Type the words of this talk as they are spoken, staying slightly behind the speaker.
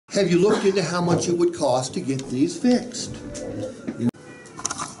Have you looked into how much it would cost to get these fixed?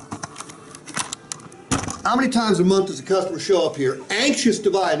 How many times a month does a customer show up here anxious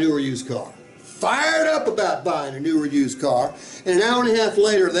to buy a new or used car? Fired up about buying a new or used car, and an hour and a half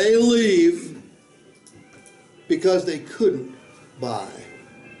later they leave because they couldn't buy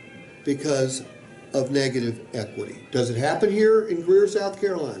because of negative equity. Does it happen here in Greer, South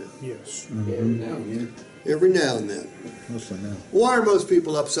Carolina? Yes. Every now and then. Mostly now. Why are most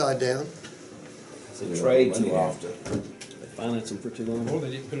people upside down? They trade too often. They finance them for too long. Or they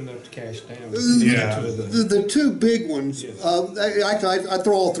didn't put enough to cash down. The two big ones, I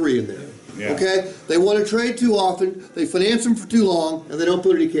throw all three in there. Yeah. Okay? They want to trade too often, they finance them for too long, and they don't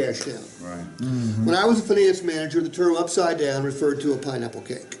put any cash down. Right. When I was a finance manager, the term upside down referred to a pineapple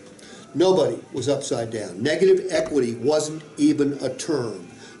cake. Nobody was upside down. Negative equity wasn't even a term.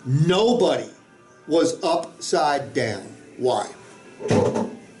 Nobody was upside down. Why?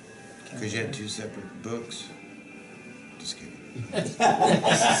 Because you had two separate books. Just kidding.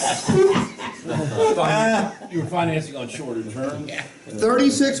 You were financing on shorter terms?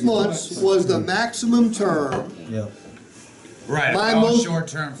 36 months was the maximum term. Yeah. Right. My all most,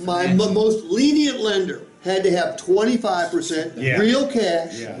 short-term my financing. most lenient lender had to have 25% real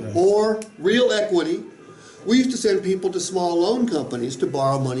cash or real equity. We used to send people to small loan companies to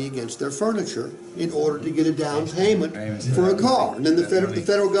borrow money against their furniture in order to get a down payment for a car. And then the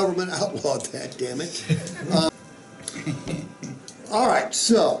federal government outlawed that, damn it. All right,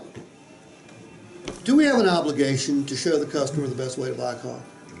 so do we have an obligation to show the customer the best way to buy a car?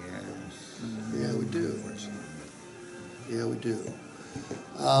 Yeah, we do. Yeah, we do.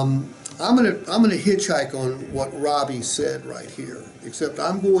 I'm gonna hitchhike on what Robbie said right here, except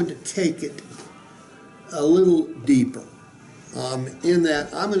I'm going to take it a little deeper. In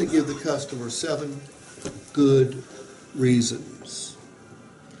that, I'm going to give the customer 7 good reasons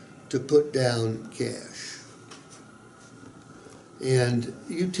to put down cash. And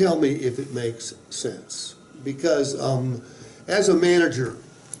you tell me if it makes sense. Because as a manager,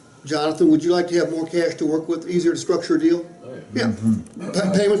 Jonathan, would you like to have more cash to work with, easier to structure a deal? Yeah.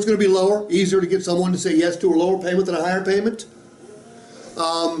 Payment's going to be lower, easier to get someone to say yes to a lower payment than a higher payment.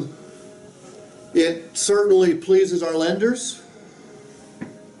 It certainly pleases our lenders,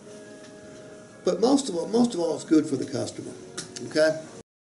 but most of all, it's good for the customer. Okay.